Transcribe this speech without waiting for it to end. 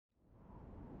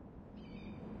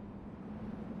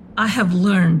I have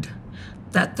learned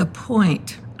that the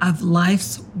point of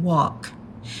life's walk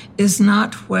is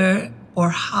not where or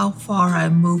how far I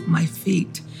move my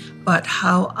feet, but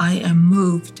how I am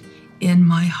moved in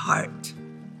my heart.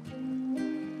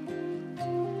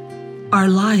 Our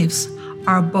lives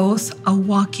are both a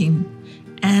walking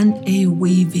and a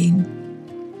weaving.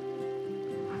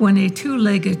 When a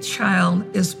two-legged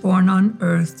child is born on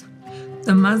earth,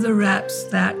 the mother wraps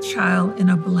that child in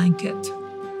a blanket.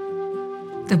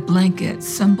 The blanket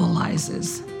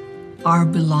symbolizes our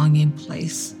belonging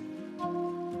place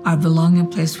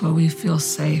where we feel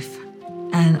safe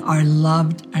and are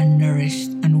loved and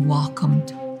nourished and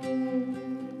welcomed.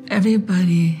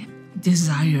 Everybody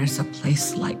desires a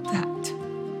place like that.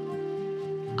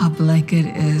 A blanket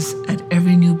is at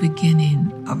every new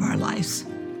beginning of our lives.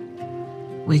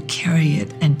 We carry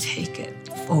it and take it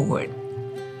forward,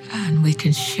 and we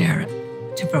can share it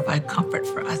to provide comfort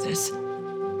for others.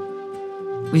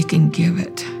 We can give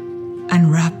it and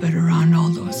wrap it around all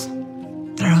those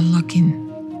that are looking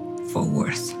for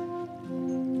worth,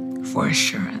 for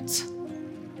assurance,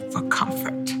 for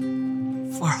comfort,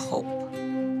 for hope.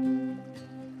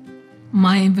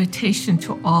 My invitation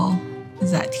to all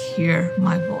that hear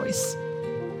my voice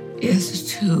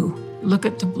is to look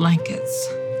at the blankets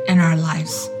in our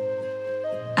lives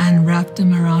and wrap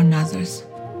them around others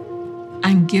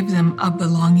and give them a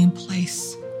belonging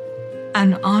place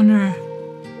and honor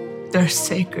their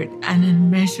sacred and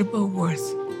immeasurable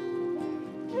worth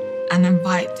and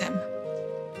invite them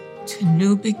to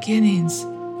new beginnings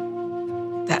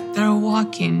that their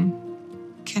walking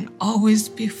can always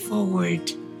be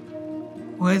forward,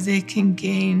 where they can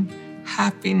gain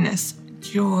happiness,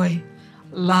 joy,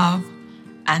 love,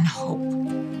 and hope.